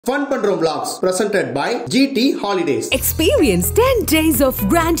Fun Panrom vlogs presented by GT Holidays. Experience 10 days of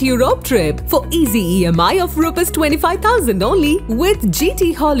Grand Europe trip for easy EMI of ₹25,000 only with GT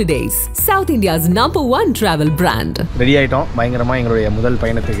Holidays, South India's #1 travel brand. Ready ஆயிட்டோம் பயங்கரமா எங்களுடைய முதல்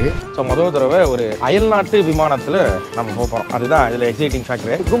பயணத்துக்கு. So முதல் தடவை ஒரு அயல்நாட்டு விமானத்தில் நம்ம போகிறோம். அதுதான் இதில் எக்ஸைட்டிங்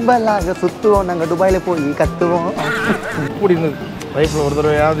ஃபேக்டர். கும்பலாக சுற்றுவோம், நாங்கள் துபாயில் போய் கத்துவோம். இப்படி லைஃப்பில் ஒரு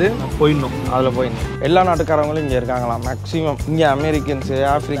தடவையாவது போயிடணும். அதில் போயிடணும். எல்லா நாட்டுக்காரங்களும் இங்கே இருக்காங்களாம். மேக்ஸிமம் இங்கே அமெரிக்கன்ஸு,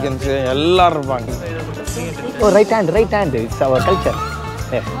 ஆஃப்ரிக்கன்ஸு எல்லாரும் இருப்பாங்க. Right hand it's our culture.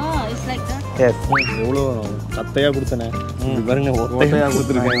 S எவ்வளோ சத்தையாக கொடுத்தனே பாருங்க, ஒத்தையாக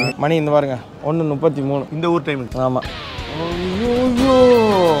கொடுத்துருக்காங்க. மணி இந்த பாருங்க 1:33 இந்த ஊர் டைமுக்கு. ஆமாம்.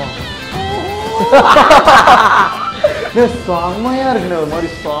 செம்மையா இருக்குண்ணே, ஒரு மாதிரி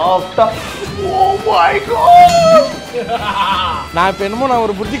சாஃப்டா. நான் இப்போ என்னமோ நான்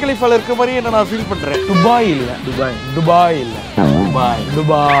ஒரு புர்ஜ் கலிஃபால இருக்க மாதிரி என்ன நான் ஃபீல் பண்றேன். துபாய் இல்லை, துபாய் இல்லை, துபாய்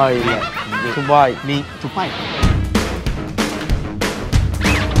இல்லை, துபாய் நீ துபாய்.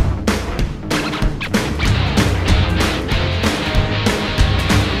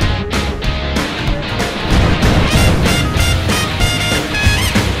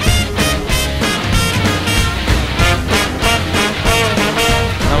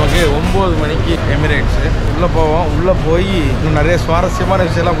 நமக்கு 9 மணிக்கு எமிரேட்ஸ் உள்ளே போவோம். உள்ளே போய் இன்னும் நிறைய சுவாரஸ்யமான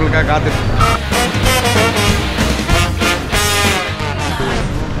விஷயம்லாம் உங்களுக்காக காத்துட்டு.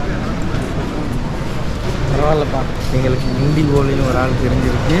 பரவாயில்லப்பா, எங்களுக்கு இண்டிகோலையும் ஒரு ஆள்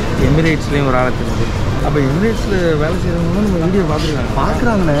தெரிஞ்சிருக்கு, எமிரேட்ஸ்லேயும் ஒரு ஆள் தெரிஞ்சிருக்கு. அப்போ எமிரேட்ஸில் வேலை செய்கிறவங்களும் நம்ம வீடியோ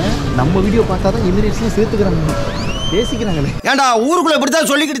பார்க்குறாங்கண்ணே. நம்ம வீடியோ பார்த்தா தான் எமிரேட்ஸ்லேயும் சேர்த்துக்கிறாங்க, பேசிக்கிறாங்களே. ஏன்டா ஊருக்குள்ள இப்படி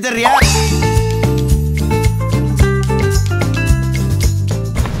தான் சொல்லிக்கிட்டு தெரியா?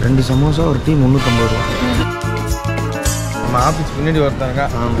 2 சமோசா ஒரு டீ 350 ரூபா. நம்ம ஆஃபீஸ் பின்னாடி ஒருத்தாங்க.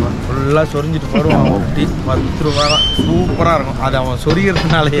 ஆமாம், ஃபுல்லாக சொரிஞ்சிட்டு போடுவான். ஒரு டீ 10 ரூபா தான். சூப்பராக இருக்கும். அது அவன்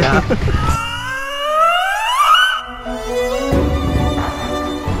சொரிகிறதுனாலயா?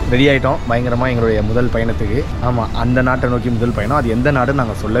 ரெடி ஆகிட்டோம் பயங்கரமாக எங்களுடைய முதல் பயணத்துக்கு. ஆமாம், அந்த நாட்டை நோக்கி முதல் பயணம். அது எந்த நாடுன்னு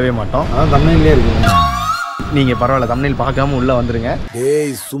நாங்கள் சொல்லவே மாட்டோம். அதான் தமிழ்லேயே இருக்குங்க. நீங்கள் பரவாயில்ல, தமிழில் பார்க்காம உள்ளே வந்துடுங்க.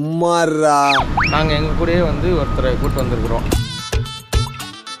 ஏய் சும்மாறா. நாங்கள் எங்கள் கூடயே வந்து ஒருத்தரை கூப்பிட்டு வந்திருக்கிறோம்.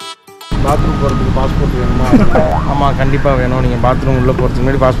 பாத்ரூம் போகிறதுக்கு பாஸ்போர்ட் வேணுமா? ஆமாம், கண்டிப்பாக வேணும். நீங்கள் பாத்ரூம் உள்ளே போகிறதுக்கு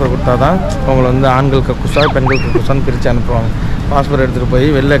முன்னாடி பாஸ்போர்ட் கொடுத்தா தான் உங்களை வந்து ஆண்கள் கக்குசா பெண்கள் கக்குசான்னு பிரித்து அனுப்புவாங்க. பாஸ்போர்ட் எடுத்துகிட்டு போய்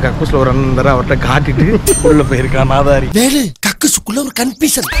வெளில கக்குஸில் ஒரு அண்ணன் தர அவர்கிட்ட காட்டிட்டு உள்ளே போயிருக்கான் நாதாரி. கக்குசுக்குள்ள ஒரு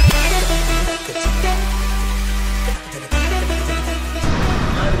கன்ஃபியூஷன்.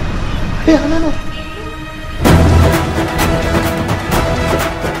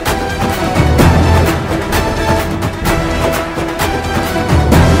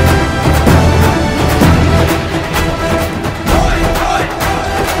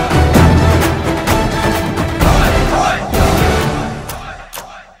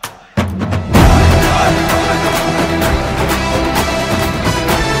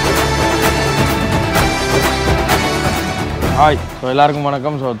 ஹாய். ஸோ எல்லாருக்கும்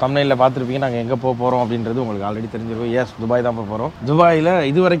வணக்கம். ஸோ தமிழில் பார்த்துருப்பீங்க நாங்கள் எங்கே போக போகிறோம் அப்படின்றது உங்களுக்கு ஆல்ரெடி தெரிஞ்சிருக்கும். எஸ், துபாய் தான் போக போகிறோம். துபாயில்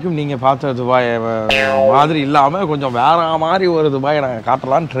இது வரைக்கும் நீங்கள் பார்த்த துபாய் மாதிரி இல்லாமல் கொஞ்சம் வேறு மாதிரி ஒரு துபாயை நாங்கள்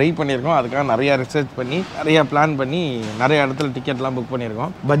காட்டலான்னு ட்ரை பண்ணியிருக்கோம். அதுக்காக நிறையா ரிசர்ச் பண்ணி நிறையா பிளான் பண்ணி நிறைய இடத்துல டிக்கெட்லாம் புக்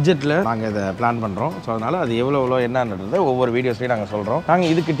பண்ணியிருக்கோம். பட்ஜெட்டில் நாங்கள் இதை பிளான் பண்ணுறோம். ஸோ அதனால் அது எவ்வளோ என்னன்றது ஒவ்வொரு வீடியோஸ்லையும் நாங்கள் சொல்கிறோம்.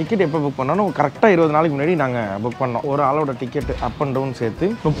 நாங்கள் இதுக்கு டிக்கெட் எப்போ புக் பண்ணோம்? கரெக்டாக 20 நாளைக்கு முன்னாடி நாங்கள் புக் பண்ணோம். ஒரு ஆளோட டிக்கெட் அப் அண்ட் டவுன் சேர்த்து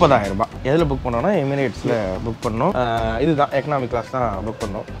 30,000 ரூபாய். எதில் புக் பண்ணோன்னா எமிரேட்ஸில் புக் பண்ணோம். இதுதான் எக்கனாமிக் கிளாஸ் தான் புக்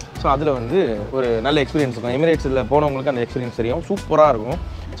பண்ணோம். ஸோ அதில் வந்து ஒரு நல்ல எக்ஸ்பீரியன்ஸ் இருக்கும். எமிரேட்ஸில் போனவங்களுக்கு அந்த எக்ஸ்பீரியன்ஸ் தெரியும், சூப்பராக இருக்கும்.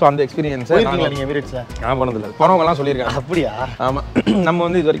 ஸோ அந்த எக்ஸ்பீரியன்ஸை நீங்கள் எமிரேட்ஸில் நான் போனதில்லை, போனவங்கலாம் சொல்லியிருக்காங்க. அப்படியா? ஆமாம். நம்ம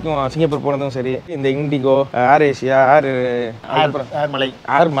வந்து இது வரைக்கும் சிங்கப்பூர் போனதும் சரி, இந்த இண்டிகோ, ஏர் ஏஷியா,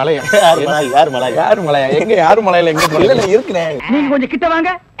 ஏர் மலையா எங்கே ஏர் மலையில் எங்கே போகல இருக்குனேன். நீங்கள் கொஞ்சம் கிட்ட வாங்க.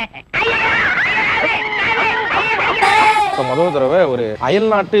 ஸோ முதல் தடவை ஒரு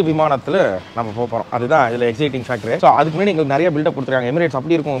அயல்நாட்டு விமானத்தில் நம்ம போகிறோம். அதுதான் இதில் எக்ஸைட்டிங் ஃபேக்டர். ஸோ அதுக்கு முன்னாடி எங்களுக்கு நிறைய பில்டப் கொடுத்துருக்காங்க. எமிரேட்ஸ்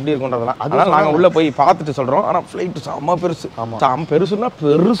அப்படி இருக்கும் இப்படி இருக்கும்ன்றதெல்லாம். அதனால் நாங்கள் உள்ளே போய் பார்த்துட்டு சொல்கிறோம். ஆனால் ஃப்ளைட்டு செம்ம பெருசு. ஆமாம், பெருசுன்னா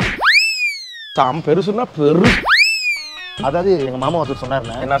பெருசு. அதாவது எங்க மாமா ஒருத்தர் சொன்னாரு.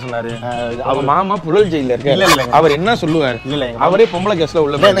 என்ன சொன்னாரு? அவர் மாமா புழல் ஜெயில இருக்கு. இல்ல அவர் என்ன சொல்லுவார்? இல்ல அவரே பொம்பளை கேஸ்ல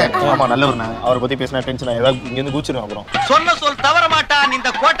உள்ள. ஆமா, நல்லவர். நான் அவரை பத்தி பேசினா டென்ஷன் ஏதாவது இங்க இருந்து கூச்சிரும். அப்புறம் சொன்ன சொல் தவற மாட்டான்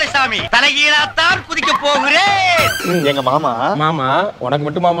இந்த கோட்டை சாமி, தலைகீழாத்தான் குதிக்க போகிறேன். எங்க மாமா உனக்கு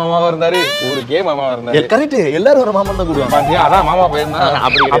மட்டும் மாமாவா இருந்தாரு, ஊருக்கே மாமாவா இருந்தாரு. கரெக்ட், எல்லாரும் ஒரு மாமா தான் கூடுவாங்க. அதான் மாமா போயிருந்தா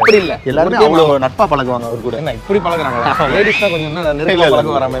அப்படி இல்ல, எல்லாருமே அவ்வளவு நட்பா பழகுவாங்க அவர் கூட. என்ன இப்படி பழகுறாங்க? லேடிஸ் தான் கொஞ்சம் நிறைய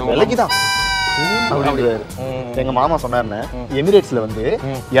பழக்கம் வராம. விலைக்குதான் அப்படின்றாரு. எங்க மாமா சொன்னாருன்னு எமிரேட்ஸ்ல வந்து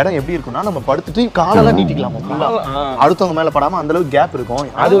இடம் எப்படி இருக்கும்னா நம்ம படுத்துட்டு காலெல்லாம் நீட்டிக்கலாம் அடுத்தவங்க மேல படாம அந்த அளவுக்கு கேப் இருக்கும்.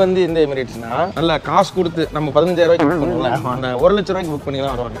 அது வந்து இந்த எமிரேட்ஸ்னா நல்ல காசு கொடுத்து நம்ம 15,000 ரூபாய்க்கு புக் பண்ணுவோம்ல, அந்த 1 லட்சம் ரூபாய்க்கு புக் பண்ணி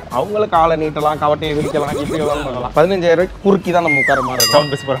தான் வருவாங்க. அவங்கள காலை நீட்டலாம், கவட்டையை விரிக்கலாம், இப்படி பண்ணலாம். 15,000 ரூபாய்க்கு குறுக்கி தான் நம்ம உட்கார மாதிரி இருக்கும்.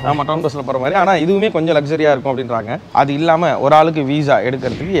 ஆமா, டவுன் பஸ்ல போற மாதிரி. ஆனா இதுவுமே கொஞ்சம் லக்ஸரியா இருக்கும் அப்படின்றாங்க. அது இல்லாம ஒரு ஆளுக்கு வீசா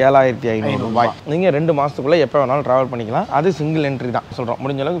எடுக்கிறதுக்கு 7,500 ரூபாய். நீங்க 2 மாசத்துக்குள்ள எப்ப வேணாலும் டிராவல் பண்ணிக்கலாம். அது சிங்கிள் என்ட்ரி தான் சொல்றோம்.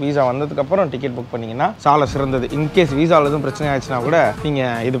 முடிஞ்ச அளவுக்கு வீசா வந்ததுக்கு அப்புறம் டிக்கெட் புக் பண்ணீங்கன்னா சால சிறந்தது. இன்கேஸ் வீசால எதுவும் பிரச்சனை ஆயிடுச்சுன்னா கூட நீங்க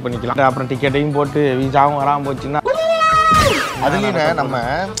இது பண்ணிக்கலாம். அப்புறம் டிக்கெட்டையும் போட்டு வீசாவும் வராம போச்சுன்னா அதுலயே நம்ம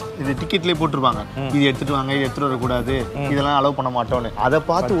இது டிக்கெட்லயே போட்டுருவாங்க, இது எடுத்துட்டு வாங்க, இது எடுத்துட்டு வரக்கூடாது, இதெல்லாம் அலோவ் பண்ண மாட்டோம்னு. அதை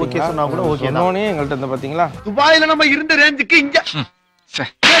பார்த்து ஓகே சொன்னா கூட ஓகே. எங்கள்கிட்ட இந்த பாத்தீங்களா துபாயில நம்ம இருந்த ரேஞ்சுக்கு இங்க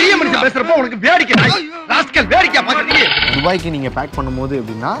பெரிய மனுஷன் பேசுறப்போ உனக்கு வேடிக்கை ராஸ்கல் வேடிக்கை பாக்குறீங்க. துபாய்க்கு நீங்க பேக் பண்ணும்போது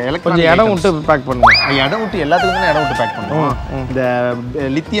எப்படின்னா கொஞ்சம் இடம் விட்டு பேக் பண்ணுவோம். இடம் விட்டு எல்லாத்துக்குமே இடம் விட்டு பேக் பண்ணுவோம். இந்த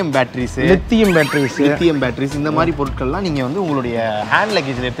லித்தியம் பேட்டரிஸ் இந்த மாதிரி பொருட்கள்லாம் நீங்க வந்து உங்களுடைய ஹேண்ட்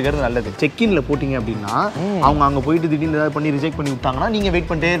லக்கேஜ்ல எடுத்துக்கிறது நல்லது. செக்இன்ல போட்டீங்க அப்படின்னா அவங்க அங்க போயிட்டு திடீர்னு ஏதாவது பண்ணி ரிஜெக்ட் பண்ணி விட்டாங்கன்னா நீங்க வெயிட்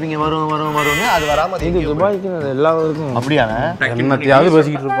பண்ணிட்டே இருப்பீங்க, வரும்னு அது வராம. இது துபாய்க்கு எல்லாருக்கும் அப்படியான என்னத்தையாவது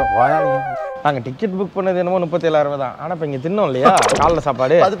பேசிக்கிட்டு இருப்போம். நாங்க டிக்கெட் புக் பண்ணது என்னமோ 37,000 தான். ஆனா இப்ப இங்க தின்னோம் இல்லையா காலைல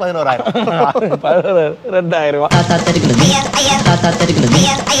சாப்பாடு, அது 11,000 2,000 ரூபாய்.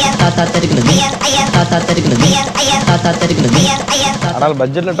 ஆனால்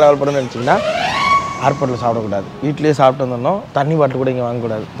பட்ஜெட்ல டிராவல் பண்ணணும்னு நினைச்சீங்கன்னா ஏர்போர்ட்டில் சாப்பிடக்கூடாது, வீட்லேயே சாப்பிட்டு வந்துடணும். தண்ணி பாட்டில் கூட இங்கே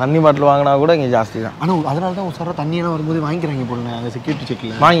வாங்கக்கூடாது. தண்ணி பாட்டில் வாங்கினா கூட இங்கே ஜாஸ்தி தான். ஆனால் அதனால தான் சொல்கிற தண்ணியெல்லாம் வரும்போது வாங்கிக்கிறாங்க போடுங்க அங்கே செக்யூரிட்டி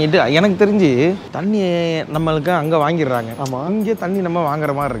செக்கில் வாங்கிட்டு. எனக்கு தெரிஞ்சு தண்ணி நம்மளுக்கு அங்கே வாங்கிடுறாங்க. ஆமாம், இங்கே தண்ணி நம்ம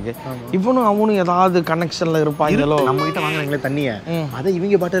வாங்குற மாதிரி இருக்கு. இவனும் அவனும் ஏதாவது கனெக்ஷனில் இருப்பாங்களோ. நம்ம கிட்ட வாங்குறாங்களே தண்ணியை, அதை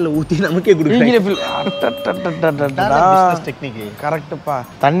இவங்க பாட்டில் ஊற்றி நமக்கே கொடுக்குறாங்க. கரெக்டுப்பா.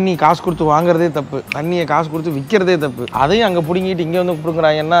 தண்ணி காசு கொடுத்து வாங்குறதே தப்பு, தண்ணியை காசு கொடுத்து விற்கிறதே தப்பு. அதையும் அங்கே பிடிங்கிட்டு இங்கே வந்து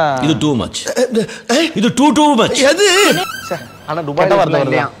பிடுங்குறாங்கன்னா இது டூ மச். இது டூ மச். எது? ஆனா துபாய்ல வரல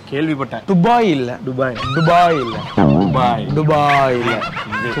இல்லையா கேள்விப்பட்டேன். துபாய் இல்ல, துபாய் துபாய் இல்ல, துபாய் துபாய் இல்ல,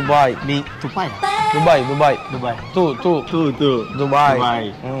 துபாய் நீ துபாய் துபாய் துபாய் துபாய் தூ தூ தூ தூ துபாய்.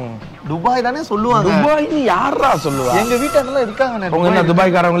 துபாய் தானே சொல்லுவாங்க. துபாய்னு யாரா சொல்லுவா? எங்க வீட்டாண்டலாம் இருக்காங்க. அவங்க என்ன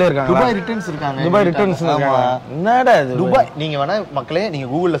துபாய்க்காரங்களே இருக்காங்க. துபாய் ரிட்டர்ன்ஸ் இருக்காங்க. துபாய் ரிட்டர்ன்ஸ் இருக்காங்க. என்னடா இது துபாய்? நீங்க வேணா மக்களே நீங்க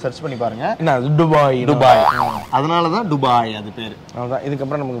கூகுள்ல சர்ச் பண்ணி பாருங்க. என்ன துபாய்? துபாய். அதனால தான் துபாய் அது பேரு. அதான்.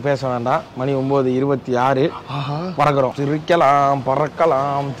 இதுக்கப்புறம் நமக்கு பேச வேண்டாம். மணி 9:26. பறக்கிறோம். திரிக்கலாம்,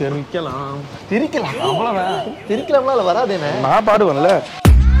 பறக்கலாம், தெரிக்கலாம், திரிக்கலாம். அவ்வளவுதான். திரிக்கலாம்ல வராதேனே. நான் பாடுவேன்ல.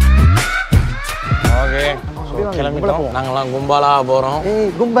 ஓகே, கிளம்பிட்டோம். நாங்கெல்லாம் கும்பலா போறோம்.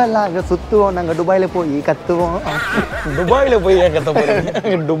 கும்பலாக சுத்துவோம். நாங்க துபாயில போய் கத்துவோம். துபாயில போய் ஏன் கத்த போறீங்க?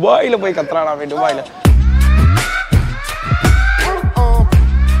 துபாயில போய் கத்துறானாமே. துபாயில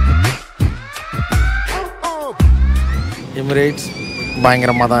எமிரேட்ஸ்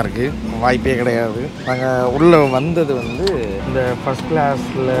பயங்கரமாக தான் இருக்குது, வாய்ப்பே கிடையாது. நாங்கள் உள்ளே வந்தது வந்து இந்த ஃபஸ்ட்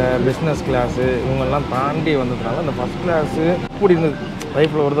கிளாஸில் பிஸ்னஸ் கிளாஸு இவங்கெல்லாம் தாண்டி வந்ததுனால அந்த ஃபஸ்ட் கிளாஸு கூடி இருந்தது.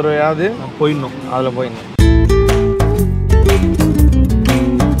 லைஃப்பில் ஒரு தடவையாவது போயிடணும், அதில் போயிடணும்.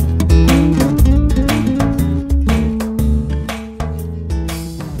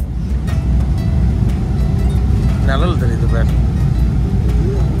 நிழல் தெரியுது பேர்.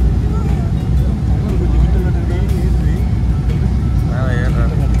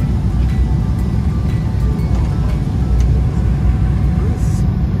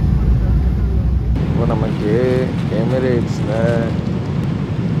 இப்போ நமக்கு எமிரேட்ஸில்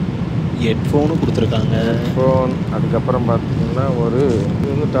ஹெட்ஃபோனும் கொடுத்துருக்காங்க. ஹெட்ஃபோன், அதுக்கப்புறம் பார்த்தீங்கன்னா ஒரு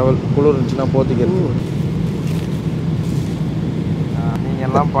இது டவல், குளிர் இருந்துச்சுன்னா போத்திக்கிறது. நீங்கள்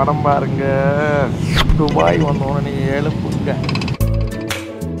எல்லாம் படம் பாருங்க. துபாய் வந்தோன்னு நீங்கள் எழுப்புங்க.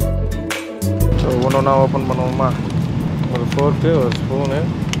 ஸோ ஒன்று ஒன்றா ஓப்பன் பண்ணுவோமா? ஒரு ஃபோர்க்கு, ஒரு ஸ்பூனு.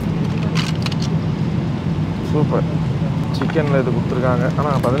 சூப்பர். சிக்கனில் இது கொடுத்துருக்காங்க.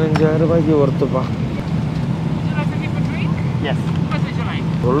 ஆனால் 15,000 ரூபாய்க்கு ஒருத்துப்பா.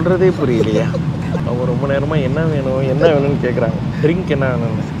 சொல்கிறதே புரியலையா? அவங்க ரொம்ப நேரமாக என்ன வேணும்னு கேட்குறாங்க. ட்ரிங்க் என்ன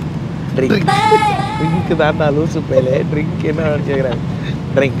வேணும்னு. ட்ரிங்க் தாண்டா லூசு பையிலே. ட்ரிங்க் என்ன வேணும்னு கேட்குறாங்க.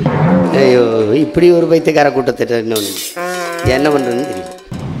 ட்ரிங்க். ஐயோ, இப்படி ஒரு பைத்தியக்கார கூட்டத்திட்ட இன்னொன்று என்ன பண்ணுறதுன்னு தெரியல.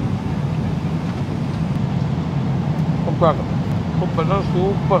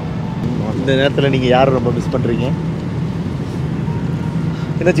 சூப்பர். இந்த நேரத்தில் நீங்கள் யாரும் ரொம்ப மிஸ் பண்ணுறீங்க?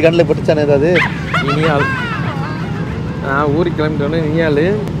 என்னாச்சு, கண்ணில் பட்டுச்சானே ஏதாவது? இனியால் நான் ஊருக்கு கிளம்பிட்டோன்னே இனியால்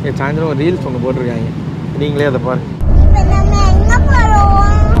சாயந்தரம் ரீல்ஸ் ஒன்று போட்டிருக்காங்க. நீங்களே அதை பாருங்க.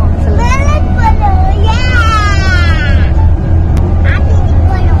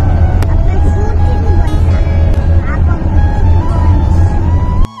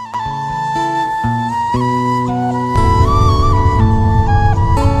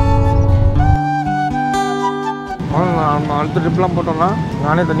 அடுத்த ட்ரிப்லாம் போட்டோம்னா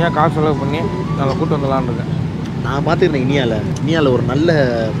நானே தனியாக காசு செலவு பண்ணி நல்லா கூட்டு வந்துடலான்னு இருக்கேன். நான் பார்த்துருந்தேன் இனியாவில் ஒரு நல்ல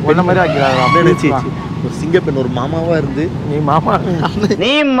பொண்ணு மாதிரி ஆக்கிறாங்க அப்படியே நினச்சி ஒரு சிங்கப்பெண் ஒரு மாமாவாக இருந்து நீ மாமா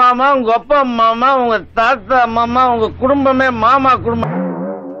நீ மாமா உங்க அப்பா மாமா உங்க தாத்தா மாமா உங்க குடும்பமே மாமா குடும்பம்.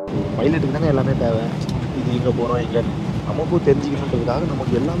 பைலட்டுக்கு தானே எல்லாமே தேவை. இது எங்கே போகிறோம் எங்கே நமக்கும் தெரிஞ்சுக்கணுன்றதுக்காக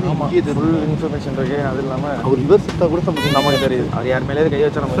நமக்கு எல்லாமே முக்கிய ஃபுல் இன்ஃபர்மேஷன் இருக்கு. அது இல்லாமல் அவர் ரிவர்ஸ் எடுத்தால் கூட நமக்கு தெரியுது. அது யார் மேலேயே கை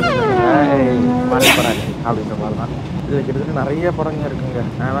வச்சா நமக்கு பராது அப்படின்ற மாதிரி தான். இதில் கிட்டத்தட்ட நிறைய படங்கள் இருக்குங்க.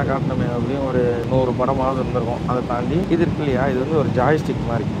 நான் தான் காட்டினமே அப்படியும் ஒரு 100 படமாவது இருந்திருக்கும். அதை தாண்டி இது இருக்கு இல்லையா, இது வந்து ஒரு ஜாய்ஸ்டிக்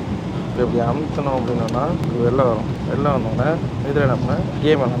மாதிரி. இப்போ இப்படி அமுத்தணும் அப்படின்னா இது வெளில வரும். வெளில வந்தோடனே இதில் நம்ம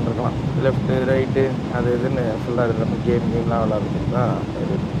கேம் விளாண்டுருக்கலாம். லெஃப்ட்டு ரைட்டு அது இதுன்னு ஃபுல்லாக இதில் நம்ம கேம்லாம் விளாட்றது தான்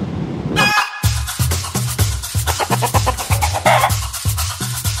இது.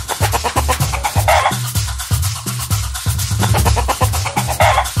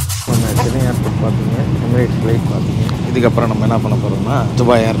 சென்னை ஏர்போர்ட் பார்த்தீங்க, எமிரேட்ஸ் ஃப்ளைட் பார்த்தீங்க. இதுக்கப்புறம் நம்ம என்ன பண்ண போகிறோம்னா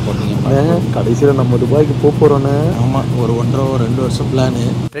துபாய் ஏர்போர்ட்டுங்க. கடைசியில் நம்ம துபாய்க்கு போக போகிறோன்னு. ஆமாம், ஒரு 1.5-2 வருஷம் பிளானு.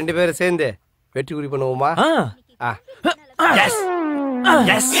 2 பேரும் சேர்ந்து வெற்றி குறி பண்ணுவோமா?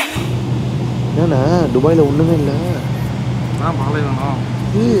 ஏன்னா துபாயில் ஒன்றுமே இல்லை. பாலைவனம்.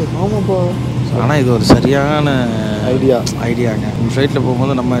 ஆமாப்பா. ஆனால் இது ஒரு சரியான ஐடியாங்க. ஃப்ளைட்டில்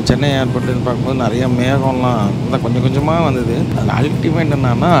போகும்போது நம்ம சென்னை ஏர்போர்ட்டுன்னு பார்க்கும்போது நிறைய மேகம்லாம் கொஞ்சம் கொஞ்சமாக வந்தது. அதில் அல்டிமேட்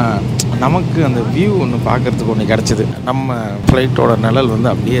என்னன்னா நமக்கு அந்த வியூ ஒன்று பார்க்குறதுக்கு ஒன்று கிடச்சிது. நம்ம ஃப்ளைட்டோட நிழல் வந்து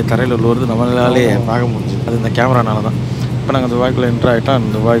அப்படியே தரையில் உள்ளது நம்மளாலே பார்க்க முடிஞ்சுது. அது இந்த கேமரானால தான். இப்போ நாங்கள் துபாய்க்குள்ளே என்ட்ரு ஆகிட்டோம்.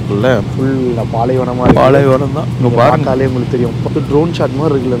 அந்த துபாய்க்குள்ளே ஃபுல்லாக பாலைவனம் தான். இங்கே பார்த்தாலே உங்களுக்கு தெரியும். ட்ரோன் ஷாட்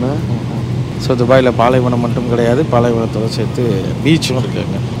மாதிரி இருக்குல்லண்ணா. ஸோ துபாயில் பாலைவனம் மட்டும் கிடையாது, பாலைவனத்தோட சேர்த்து பீச்சும்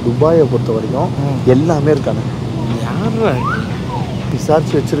இருக்குங்க. துபாயை பொறுத்த வரைக்கும் எல்லாமே இருக்காங்க. யார்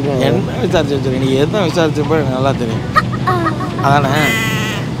விசாரிச்சு வச்சுருக்கேன். என்ன விசாரிச்சு வச்சுருக்கேன்? நீ எதுவும் விசாரிச்சப்போ எனக்கு நல்லா தெரியும். அதானே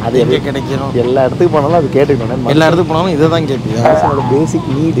அது எங்கே கிடைக்கணும்? எல்லா இடத்துக்கு போனாலும் அது கேட்டுக்கணும். எல்லா இடத்துக்கு போனாலும் இதை தான் கேட்பியா? அதோட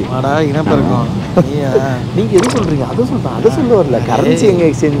பேசிக் நீடு. ஆடா இனப்பெருக்கம். நீங்கள் எது சொல்கிறீங்க? அதை சொல்கிறேன். அதை சொல்ல வரல. கரன்சி எங்கே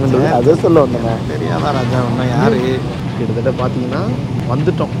எக்ஸ்சேஞ்ச் பண்ணுறது அதை சொல்ல வந்தேங்க. தெரியாதா ராஜா ஒன்றும் யார்? கிட்டத்தட்ட பார்த்தீங்கன்னா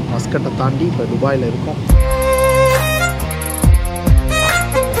வந்துட்டோம். மஸ்கட்டை தாண்டி இப்போ துபாயில் இருக்கோம்.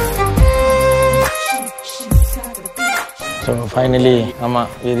 ஸோ ஃபைனலி ஆமாம்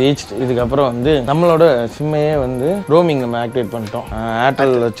வி ரீச். இதுக்கப்புறம் வந்து நம்மளோட சிம்மையே வந்து ரோமிங் நம்ம ஆக்டிவேட் பண்ணிட்டோம்.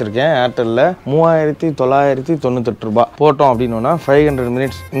 ஏர்டெல் வச்சுருக்கேன். ஏர்டெல்லில் 3998 ரூபா போட்டோம் அப்படின்னா 500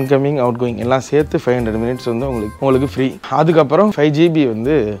 மினிட்ஸ் இன்கமிங் அவுட் கோயிங் எல்லாம் சேர்த்து 500 மினிட்ஸ் வந்து உங்களுக்கு ஃப்ரீ. அதுக்கப்புறம் 5 GB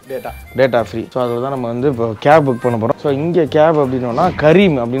வந்து டேட்டா ஃப்ரீ. ஸோ அதில் தான் நம்ம வந்து இப்போ கேப் புக் பண்ண போகிறோம். ஸோ இங்கே கேப் அப்படின்னா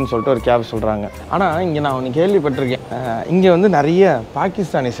கரீம் அப்படின்னு சொல்லிட்டு ஒரு கேப் சொல்கிறாங்க. ஆனால் இங்கே நான் ஒன்று கேள்விப்பட்டிருக்கேன். இங்கே வந்து நிறைய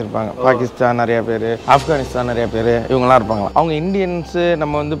பாகிஸ்தானிஸ் இருப்பாங்க. பாகிஸ்தான் நிறைய பேர், ஆப்கானிஸ்தான் நிறைய பேர், இவங்களாம் இருப்பாங்க. அவங்க இந்தியன்ஸு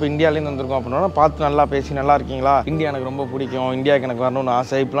நம்ம வந்து இப்போ இந்தியாவிலேருந்து வந்திருக்கோம் அப்படின்னா பார்த்து நல்லா பேசி நல்லா இருக்கீங்களா, இந்தியா எனக்கு ரொம்ப பிடிக்கும், இந்தியாவுக்கு எனக்கு வரணும்னு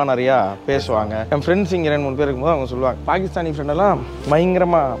ஆசை, இப்பெல்லாம் நிறையா பேசுவாங்க. என் ஃப்ரெண்ட்ஸ் இங்கே 2-3 பேர் இருக்கும்போது அவங்க சொல்லுவாங்க பாகிஸ்தானி ஃப்ரெண்டெல்லாம்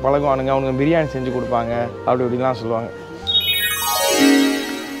பயங்கரமாக பழகுவானுங்க, அவங்க பிரியாணி செஞ்சு கொடுப்பாங்க அப்படி இப்படிலாம் சொல்லுவாங்க.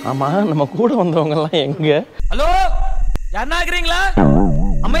 ஆமாம், நம்ம கூட வந்தவங்கெல்லாம் எங்கே? ஹலோ, யாருன்னா இருக்கிறீங்களா?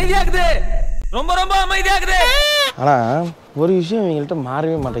 அமைதியாக்குது, ரொம்ப ரொம்ப அமைதியாக்குது. ஆனால் ஒரு விஷயம் இவங்கள்ட்ட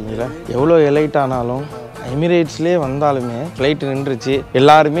மாறவே மாட்டேங்குதுல. எவ்வளோ எலைட் ஆனாலும் எமிரேட்ஸ்லேயே வந்தாலுமே ஃப்ளைட்டு நின்றுச்சு,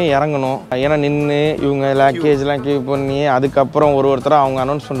 எல்லாருமே இறங்கணும். ஏன்னா நின்று இவங்க லேக்கேஜ்லாம் கியூ பண்ணி அதுக்கப்புறம் ஒருத்தராக அவங்க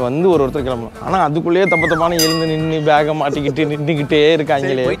அனௌன்ஸ்மெண்ட் வந்து ஒருத்தர் கிளம்பணும். ஆனால் அதுக்குள்ளேயே தப்பான எழுந்து நின்று பேகை மாட்டிக்கிட்டு நின்றுக்கிட்டே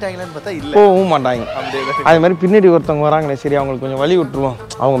இருக்காங்களே, போகவும் மாட்டாங்க. அது மாதிரி பின்னாடி ஒருத்தவங்க வராங்களே, சரி அவங்களுக்கு கொஞ்சம் வழி விட்டுருவோம்,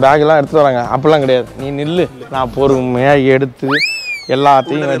 அவங்க பேக்கெல்லாம் எடுத்துகிட்டு வராங்க, அப்படிலாம் கிடையாது. நீ நில்லு, நான் பொறுமையாக எடுத்து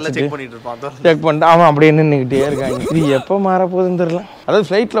எல்லாத்தையும் வச்சுட்டு செக் பண்ணிட்டு அவன் அப்படியே நின்றுக்கிட்டே இருக்காங்க. இது எப்போ மாறப்போகுதுன்னு தெரியல. அதாவது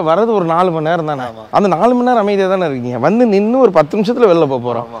ஃப்ளைட்டில் வர்றது ஒரு 4 மணி நேரம் தானே, அந்த 4 மணி நேரம் அமைதியாக தானே இருக்கீங்க. வந்து நின்று ஒரு 10 நிமிஷத்தில் வெளில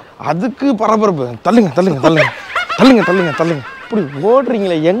போகிறோம். அதுக்கு பரபரப்பு, தள்ளுங்க தள்ளுங்க தள்ளுங்க தள்ளுங்க தள்ளுங்க தள்ளுங்க, இப்படி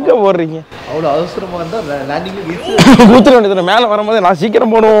ஓடுறீங்களே, எங்கே ஓடுறீங்க? அவ்வளோ அவசரமாக இருந்தால் கூத்துற வேண்டியது. மேலே வரும்போது நான்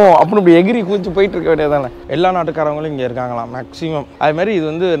சீக்கிரம் போடுவோம் அப்படின்னு இப்படி எகிரி கூச்சி போயிட்டு இருக்க வேண்டியதானே. எல்லா நாட்டுக்காரங்களும் இங்கே இருக்காங்களாம் மேக்ஸிமம். அது மாதிரி இது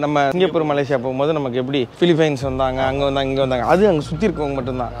வந்து நம்ம சிங்கப்பூர் மலேசியா போகும்போது நமக்கு எப்படி பிலிப்பைன்ஸ் வந்தாங்க, அங்கே வந்தாங்க, இங்கே வந்தாங்க, அது அங்கே சுற்றி இருக்கவங்க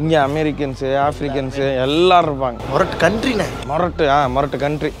மட்டும்தான். இங்கே அமெரிக்கன்ஸு, ஆஃப்ரிக்கன்ஸு எல்லாரும் இருப்பாங்க. மொரட்டு கண்ட்ரிண்ணே. மொரட்டு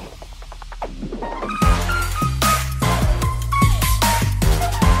country.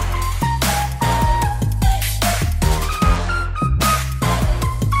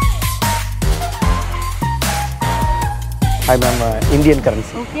 Hi ma'am, Indian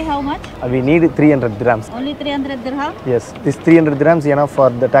currency. Okay, how much? We need 300 dirhams. Only 300 dirham? Yes, this 300 dirhams enough for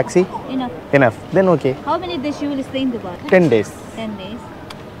the taxi? Enough. Enough. Then okay. How many days you will stay in Dubai? 10 days. 10 days.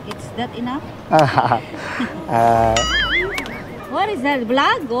 It's that enough? uh, What is that?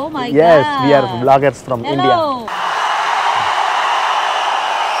 Vlog? Oh my god. Yes, we are vloggers from Hello. India.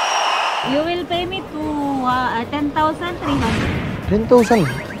 You will pay me to 10,300. 10,000.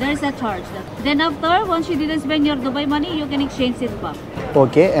 There's a charge. Then after, once you didn't spend your Dubai money, you can exchange it back.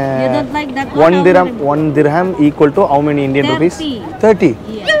 Okay. You don't like that one dirham equal to how many Indian rupees? 30.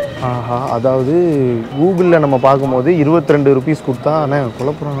 Yeah. ஆஹா, அதாவது கூகுளில் நம்ம பார்க்கும்போது 22 rupees கொடுத்தா அண்ணே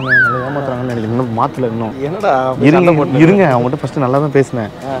குழப்பறாங்கண்ணே, நல்லா ஏமாத்துறாங்கன்னு எனக்கு இன்னும் மாற்றல இன்னும். என்னடா இருங்க அவங்ககிட்ட ஃபஸ்ட்டு நல்லா தான்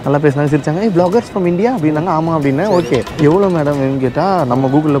பேசினேன். நல்லா பேசினாங்க, சிரிச்சாங்க. பிளாகர்ஸ் ஃப்ரம் இந்தியா அப்படின்னாங்க. ஆமாம் அப்படின்னேன். ஓகே எவ்வளோ மேடம் கேட்டால் நம்ம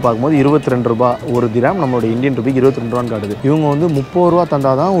கூகுளில் பார்க்கும்போது 22 ரூபா ஒரு திராம், நம்மளோட இந்தியன் ருபிக்கு 22 ரூபான்னு காட்டுது. இவங்க வந்து 30 ரூபா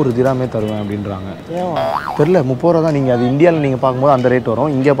தந்தால் தான் ஒரு திராமே தருவேன் அப்படின்றாங்க. தெரில 30 ரூபா தான். நீங்கள் அது இந்தியாவில் நீங்கள் பார்க்கும்போது அந்த ரேட்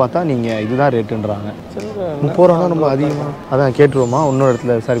வரும், இங்கே பார்த்தா நீங்கள் இதுதான் ரேட்டுன்றாங்க. 30 ரூபா தான் ரொம்ப அதிகமாக. அதான் கேட்டுருவோமா இன்னொரு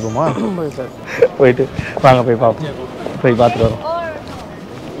இடத்துல விசாரிப்போம். போயிட்டு வாங்க போய் பார்ப்போம், போய் பார்த்துட்டு வரோம்.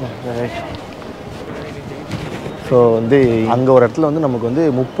 ஸோ வந்து அங்கே ஒரு இடத்துல வந்து நமக்கு வந்து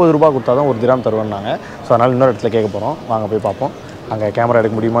 30 ரூபா கொடுத்தா தான் ஒரு திராம் தருவேன்னாங்க. ஸோ அதனால் இன்னொரு இடத்துல கேட்க போகிறோம். வாங்க போய் பார்ப்போம். அங்கே கேமரா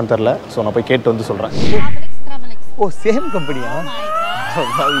எடுக்க முடியுமான்னு தெரில. ஸோ நான் போய் கேட்டு வந்து சொல்கிறேன். ஓ சேம் கம்பெனியா?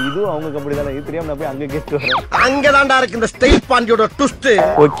 இதுவும் அவங்க கம்பெனி தானே, இது தெரியாம நான் போய் அங்கே கேட்டு வரேன். அங்கதான்டா இருக்கு இந்த style பாண்டியோட twist.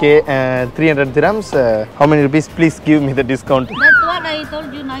 Okay 300 dirhams. How many rupees? Please give me the discount. That's what I told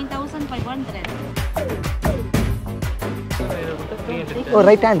you, 9,500. Oh,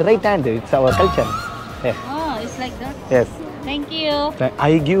 right hand. It's our culture. Yes. Oh, it's like that? Yes. Thank you.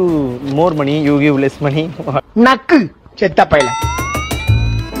 I give more money, you give less money. நக்கு செத்த பையல.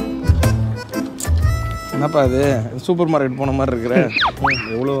 என்னப்பா இது super market போன மாதிரி இருக்கிற.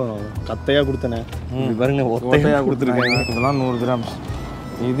 எவ்வளோ கத்தையாக கொடுத்தனே பாருங்க, ஒத்தையாக கொடுத்துருக்காங்க. இதெல்லாம் 100 dirhams,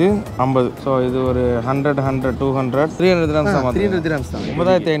 இது 50. ஸோ இது ஒரு 100 200 300 dirhams தான். 300 dirhams தான்.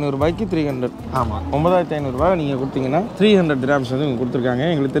 9,500 ரூபாய்க்கு 300. ஆமாம், 9,500 ரூபாய் நீங்கள் கொடுத்தீங்கன்னா 300 dirhams வந்து இங்கே கொடுத்துருக்காங்க.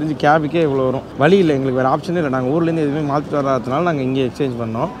 எங்களுக்கு தெரிஞ்சு கேபுக்கே இவ்வளோ வரும். வழி இல்லை, எங்களுக்கு வேறு ஆப்ஷனே இல்லை. நாங்கள் ஊர்லேருந்து எதுவுமே மாற்றிட்டு வராதனால நாங்கள் இங்கே எக்ஸ்சேஞ்ச்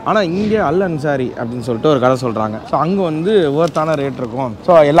பண்ணோம். ஆனால் இங்கே அல் அன்சாரி அப்படின்னு சொல்லிட்டு ஒரு கடை சொல்கிறாங்க. ஸோ அங்கே வந்து ஒர்த்தான ரேட் இருக்கும்.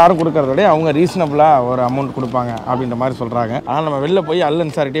 ஸோ எல்லாரும் கொடுக்கறத விட அவங்க ரீசனபிளாக ஒரு அமௌண்ட் கொடுப்பாங்க அப்படின்ற மாதிரி சொல்கிறாங்க. ஆனால் நம்ம வெளில போய் அல்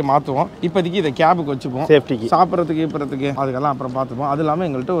அன்சாரிட்டே மாற்றுவோம். இப்போதைக்கு இதை கேபுக்கு வச்சுப்போம், சேஃப்டிக்கு, சாப்பிட்றதுக்கு ஈப்புறதுக்கு அதுக்கெல்லாம் அப்புறம் பார்த்துப்போம். அது இல்லாமல்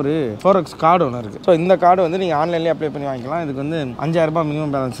எங்கள்கிட்ட ஒரு ஃபோரெக்ஸ் கார்டு ஒன்று இருக்குது. ஸோ இந்த கார்டு வந்து நீங்கள் ஆன்லைன்லேயே அப்ளை பண்ணி வாங்கிக்கலாம். இதுக்கு வந்து 5,000 ரூபாய்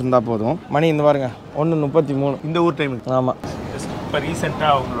மினிமம் பேலன்ஸ் இருந்தால் போதும். மணி இந்த பாருங்க 1:33 இந்த ஊர் டைமுக்கு. ஆமாம். இப்போ ரீசெண்டாக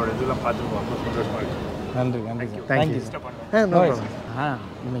அவங்களோட இதெல்லாம் பார்த்துருவோம். நன்றி. தேங்க்யூ.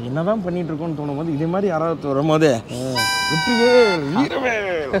 நம்ம என்னதான் பண்ணிட்டு இருக்கோம்னு தோணும் போது இதே மாதிரி யாராவது வரும்போது விட்டுவே வீரவே.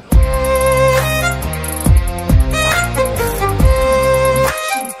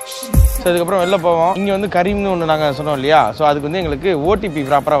 ஸோ இதுக்கப்புறம் வெளில போவோம். இங்கே வந்து கரீம்னு ஒன்று நாங்கள் சொன்னோம் இல்லையா? ஸோ அதுக்கு வந்து எங்களுக்கு ஓடிபி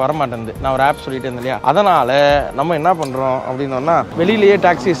ப்ராப்பராக வரமாட்டேங்குது. நான் ஒரு ஆப் சொல்லிட்டு இருந்தேன் இல்லையா? அதனால் நம்ம என்ன பண்ணுறோம் அப்படின்னோன்னா, வெளியிலேயே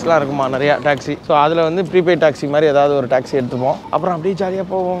டாக்ஸிஸ்லாம் இருக்குமா, நிறையா டாக்ஸி. ஸோ அதில் வந்து ப்ரீபெய்ட் டாக்ஸி மாதிரி ஏதாவது ஒரு டாக்ஸி எடுத்துப்போம். அப்புறம் அப்படியே ஜாலியாக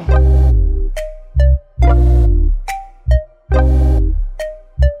போவோம்.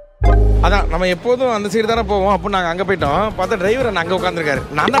 அதான் நம்ம எப்போதும் அந்த சைடு தானே போவோம். அப்போ நாங்கள் அங்கே போயிட்டோம். பார்த்தா டிரைவர் அங்கே உட்காந்துருக்காரு.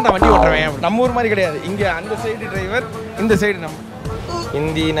 நான் தான் வண்டி ஓட்டுறேன். நம்ம ஊர் மாதிரி கிடையாது. இங்கே அந்த சைடு டிரைவர், இந்த சைடு நம்ம.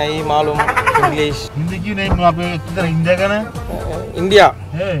 हिंदी नहीं मालूम, इंग्लिश हिंदी की नहीं मालूम. किधर इंडिया का ना? इंडिया.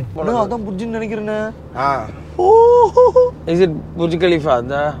 அதான் புரிஞ்சுன்னு நினைக்கிறேன்னு. हाँ. Is it Burj Khalifa,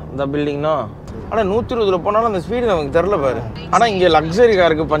 the building no? ஆனால் 120 போனாலும் அந்த ஸ்பீடு நமக்கு தெரில பாரு. ஆனால் இங்கே லக்ஸரி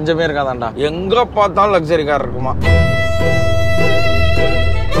காருக்கு பஞ்சமே இருக்காதாண்டா. எங்கே பார்த்தாலும் லக்ஸரி கார் இருக்குமா.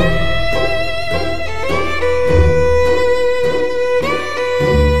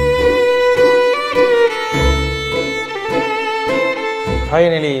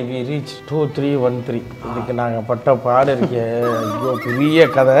 Finally we reach 2313. இதுக்கு நாங்கள் பட்ட பாடு இருக்கே, ஐயோ பெரிய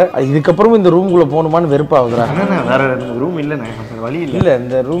கதை. இதுக்கப்புறமும் இந்த ரூம்குள்ளே போகணுமான்னு வெறுப்பாகுதுரா. வேற ரூம் இல்லைண்ணே, வழி இல்லை.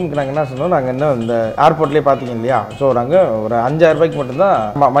 இந்த ரூமுக்கு நாங்கள் என்ன சொன்னோம், நாங்கள் என்ன இந்த ஏர்போர்ட்லேயே பார்த்தீங்க இல்லையா? ஸோ நாங்கள் ஒரு 5,000 ரூபாய்க்கு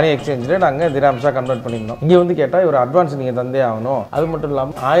மட்டும்தான் மணி எக்ஸ்சேஞ்சில் நாங்கள் திராம்ஸாக கன்வெர்ட் பண்ணியிருந்தோம். இங்கே வந்து கேட்டால் ஒரு அட்வான்ஸ் நீங்கள் தந்தே ஆகணும். அது மட்டும்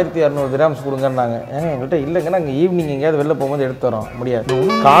இல்லாமல் 1,200 திராம்ஸ் கொடுங்கன்னாங்க. ஏங்க எங்கள்கிட்ட இல்லைங்க, நாங்கள் ஈவினிங் எங்கேயாவது வெளில போகும்போது எடுத்து வரோம். முடியாது.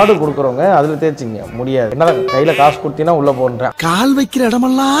 கார்டு கொடுக்குறவங்க அதில் தேய்ச்சிங்க முடியாது. என்ன கையில் காசு கொடுத்தீங்கன்னா உள்ளே போன்றேன். கால் வைக்கிற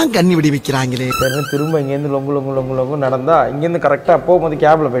இடமெல்லாம் கண்ணி விடி வைக்கிறாங்களே. திரும்ப இங்கேருந்து லொங்கு நடந்தா இங்கேருந்து கரெக்டாக போகும்போது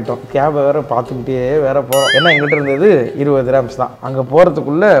கேப்ல போயிட்டோம். கேபை வேற பார்த்துக்கிட்டே வேற போகிறோம். ஏன்னா எங்கிட்ட இருந்தது 20 dirhams தான். அங்கே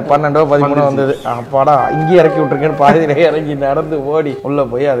போகிறதுக்குள்ள 12 13 வந்தது. அப்பாடா இங்கேயே இறக்கி விட்டுருக்கேன்னு பாதியிலே இறங்கி நடந்து ஓடி உள்ளே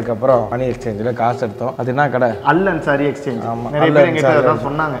போய் அதுக்கப்புறம் மணி எக்ஸ்சேஞ்சில் காசு எடுத்தோம். அது என்ன கடை? அல் அன்சாரி எக்ஸ்சேஞ்ச். ஆமாம், நிறைய பேர் எங்கிட்ட அதான்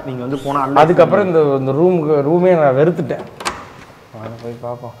சொன்னாங்க. நீங்கள் வந்து போனால் அதுக்கப்புறம் இந்த ரூமே நான் வெறுத்துட்டேன். போய்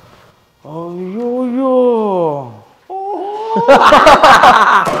பார்ப்போம். ஐயோ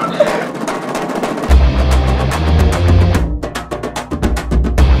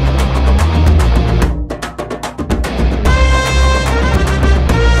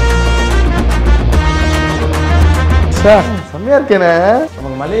செம்மையா இருக்கேனே.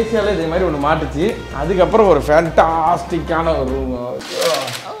 நமக்கு மலேசியாவில் இதே மாதிரி ஒன்று மாட்டுச்சு. அதுக்கப்புறம் ஒரு ஃபேண்டாஸ்டிக்கான ஒரு ரூம்.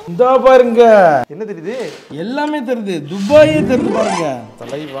 இந்த பாருங்க என்ன தெரியுது? எல்லாமே தெரியுது, துபாயே தெரியுது பாருங்க.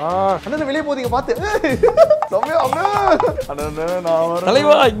 தலைவா அண்ணா வெளியே போதீங்க பார்த்து.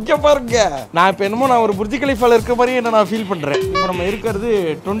 தலைவா இங்க பாருங்க. நான் இப்ப என்னமோ நான் ஒரு புர்ஜ் கலிஃபால இருக்க மாதிரி என்ன நான் ஃபீல் பண்றேன். இப்போ நம்ம இருக்கிறது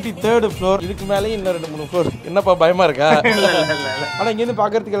 23rd ஃப்ளோர். இதுக்கு மேலேயும் இன்னும் 2-3 ஃப்ளோர். என்னப்பா பயமா இருக்கா? ஆனா இங்க இருந்து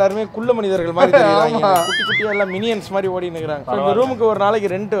பாக்குறதுக்கு எல்லாருமே குள்ள மனிதர்கள் மாதிரி தெரியுறாங்க. குட்டி குட்டியா எல்லாம் மினியன்ஸ் மாதிரி ஓடி நிக்கிறாங்க. இந்த ரூமுக்கு ஒரு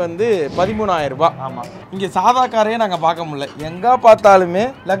நாளைக்கு ரெண்ட் வந்து 13,000 ரூபாய். ஆமா. இங்க சாதா காரையே நாங்க பார்க்க முடியல. எங்க பார்த்தாலுமே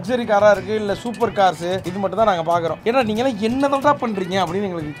லக்ஸரி காரா இருக்கு, இல்ல சூப்பர் கார்ஸ், இது மட்டும் தான் நாங்க பாக்குறோம். ஏன்னா நீங்க எல்லாம் என்னதான் பண்றீங்க அப்படின்னு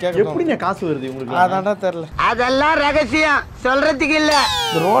எங்களுக்கு கேட்க எப்படிங்க காசு வருது உங்களுக்கு? அதான்டா தெரியல. அதெல்லாம் ரகசியம் சொல்றதுக்கு இல்ல.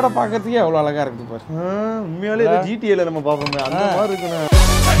 இந்த ரோட பாக்கிறதுக்கே எவ்வளவு அழகா இருக்குது பாரு. உண்மையாலே ஜிடிஏல நம்ம பார்ப்போமே அந்த மாதிரி இருக்குண்ணே.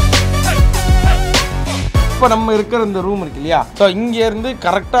 இப்போ நம்ம இருக்கிற இந்த ரூம் இருக்கு இல்லையா, ஸோ இங்க இருந்து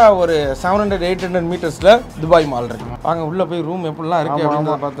கரெக்டா ஒரு 700-800 மீட்டர்ஸ்ல துபாய் மால் இருக்கு. வாங்க உள்ள போய் ரூம் எப்படிலாம் இருக்கு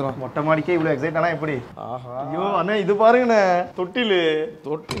அப்படின்னு பார்த்துலாம். மொட்டை மாடிக்கே இவ்வளவு எக்ஸைட் ஆனா எப்படி? ஐயோ அண்ணா இது பாருங்கண்ணே,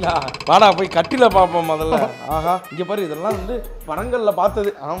 தொட்டிலா வாடா போய் கட்டில பார்ப்போம் முதல்ல. ஆஹா இங்க பாரு, இதெல்லாம் வந்து படங்கள்ல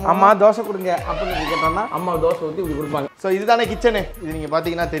பார்த்தது. அம்மா தோசை கொடுங்க அப்படின்னு கேட்டோம்னா அம்மா தோசை ஊற்றி இப்படி கொடுப்பாங்க. ஸோ இதுதானே கிச்சனு. இது நீங்க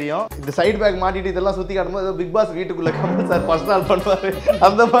பாத்தீங்கன்னா தெரியும். இந்த சைடு பேக் மாட்டிட்டு இதெல்லாம் சுத்தி காட்டும்போது ஏதோ பிக் பாஸ் வீட்டுக்குள்ள கமல் சார் ஃபர்ஸ்ட் நாள் பண்ணுவாரு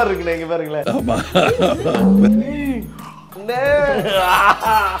அந்த மாதிரி இருக்குண்ணே. இங்க பாருங்களேன்.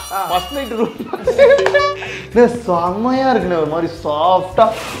 ஃபர்ஸ்ட் நைட் ரூம் செம்மையா இருக்குண்ணே, ஒரு மாதிரி சாஃப்டா.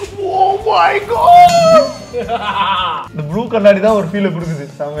 ஓ மை காட், இந்த ப்ளூ கண்ணாடி தான் ஒரு ஃபீல் கொடுக்குது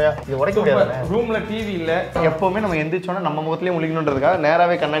செம்மையா. இது உடைக்க முடியாது. ரூம்ல டிவி இல்ல. எப்பவுமே நம்ம எந்திரிச்சோன்னா நம்ம முகத்திலேயே முழிக்கணுன்றதுக்காக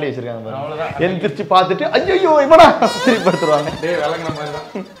நேராவே கண்ணாடி வச்சிருக்காங்க. எந்திரிச்சு பார்த்துட்டு ஐயோ இவனா திருப்பி படுத்துருவாங்க. விளங்குன மாதிரி தான்.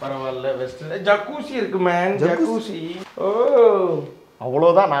 பரவாயில்ல. வெஸ்ட் ஜக்கூசி இருக்கு மேன். ஜக்கூசி. ஓ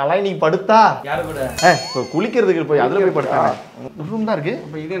அவ்வளோதான். நான்லாம் இன்னைக்கு படுத்தா யாரு கூட இப்போ குளிக்கிறதுக்கு போய் அதில் போய் படுத்தாங்க. ரூம் தான் இருக்கு.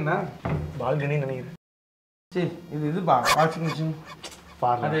 இப்போ இது என்ன பால்கனின்னு நினைக்கிறேன். சரி இது வாஷிங் மிஷின்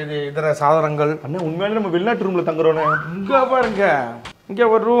அது இது இதர சாதனங்கள். அண்ணா உண்மையாலே நம்ம வெளிநாட்டு ரூம்ல தங்குறோன்னு. இங்க பாருங்க, இங்க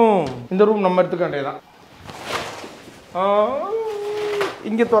ஒரு ரூம். இந்த ரூம் நம்ம எடுத்துக்க வேண்டியதான்.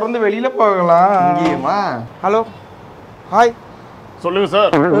 இங்க திறந்து வெளியில போகலாம். இங்கேயுமா? ஹலோ ஹாய் சொல்லுங்க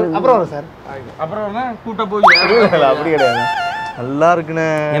சார். அப்புறம் வரும் சார். அப்புறம் என்ன கூட்ட போய் அப்படி கிடையாது. நல்லா இருக்குண்ணே.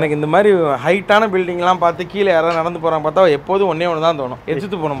 எனக்கு இந்த மாதிரி ஹைட்டான பில்டிங்லாம் பார்த்து கீழே யாராவது நடந்து போறாங்க பார்த்தா எப்போதும் ஒன்னே ஒன்று தான் தோணும்,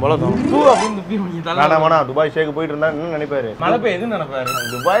 எரிச்சுட்டு போகணும் போல தோணும். அப்படின்னு துபாய் ஷேக்கு போயிட்டு இருந்தா என்ன நினைப்பாரு? மழை பெய்யுதுன்னு நினைப்பாரு.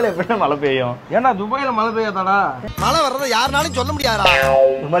 துபாயில எப்படி மழை பெய்யும்? ஏன்னா துபாயில மழை பெய்யாதாடா? மழை வர்றதை யாருனாலும் சொல்ல முடியாதா?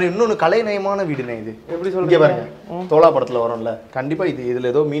 ஒரு மாதிரி இன்னொன்னு கலைநயமான வீடுனே இது. எப்படி சொல்லுங்க பாருங்க, தோலா படத்துல வரும்ல, கண்டிப்பா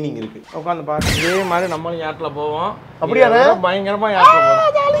இதுல ஏதோ மீனிங் இருக்கு. உட்காந்து பாரு. இதே மாதிரி நம்மளும் யாட்டில் போவோம். அப்படியா? பயங்கரமா யாட்டில்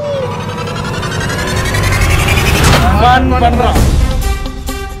போவோம். பண்றோம்.